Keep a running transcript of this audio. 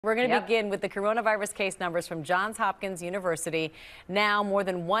We're going to begin with the coronavirus case numbers from Johns Hopkins University. Now, more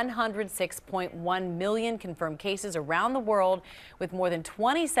than 106.1 million confirmed cases around the world, with more than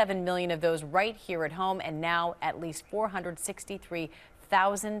 27 million of those right here at home, and now at least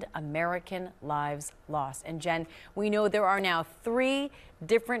 463,000 American lives lost. And Jen, we know there are now 3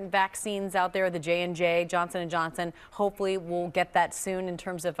 different vaccines out there, the J&J, Johnson and Johnson. Hopefully we'll get that soon in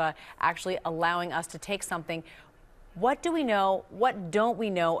terms of actually allowing us to take something. What do we know? What don't we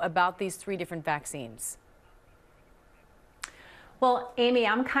know about these 3 different vaccines? Well, Amy,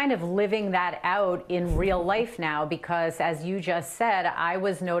 I'm kind of living that out in real life now because, as you just said, I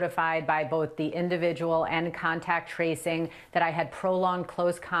was notified by both the individual and contact tracing that I had prolonged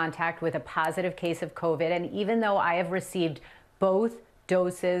close contact with a positive case of COVID. And even though I have received both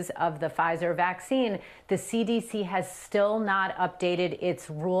doses of the Pfizer vaccine, the CDC has still not updated its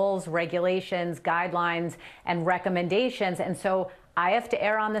rules, regulations, guidelines, and recommendations. And so I have to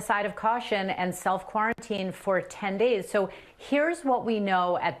err on the side of caution and self-quarantine for 10 days. So here's what we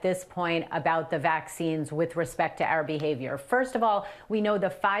know at this point about the vaccines with respect to our behavior. First of all, we know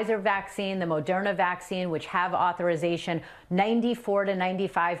the Pfizer vaccine, the Moderna vaccine, which have authorization, 94 to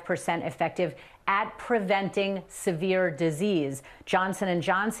 95% effective at preventing severe disease. Johnson &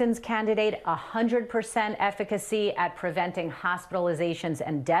 Johnson's candidate, 100% efficacy at preventing hospitalizations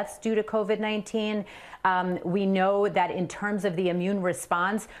and deaths due to COVID-19. We know that in terms of the immune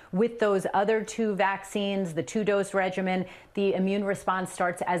response with those other 2 vaccines, the 2-dose regimen, the immune response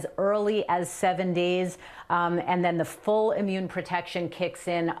starts as early as 7 days, and then the full immune protection kicks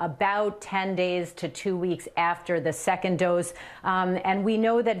in about 10 days to 2 weeks after the 2nd dose. And we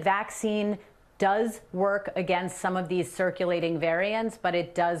know that vaccine does work against some of these circulating variants, but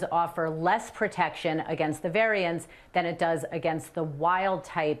it does offer less protection against the variants than it does against the wild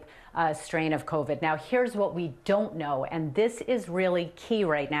type strain of COVID. Now, here's what we don't know, and this is really key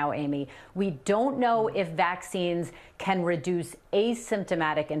right now, Amy. We don't know if vaccines can reduce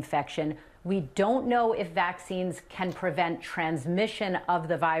asymptomatic infection. We don't know if vaccines can prevent transmission of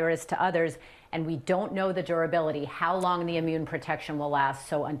the virus to others. And we don't know the durability, how long the immune protection will last.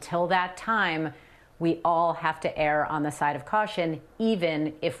 So until that time, we all have to err on the side of caution,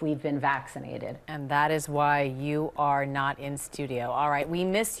 even if we've been vaccinated. And that is why you are not in studio. All right, we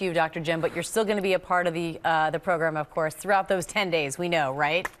miss you, Dr. Jen, but you're still going to be a part of the program, of course, throughout those 10 days. We know,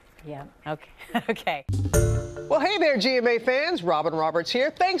 right? Yeah. Okay. Okay. Well, hey there, GMA fans. Robin Roberts here.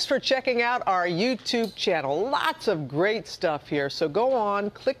 Thanks for checking out our YouTube channel. Lots of great stuff here. So go on,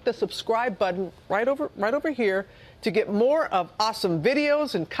 click the subscribe button right over here to get more of awesome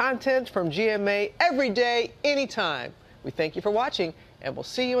videos and content from GMA every day, anytime. We thank you for watching, and we'll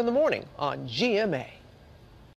see you in the morning on GMA.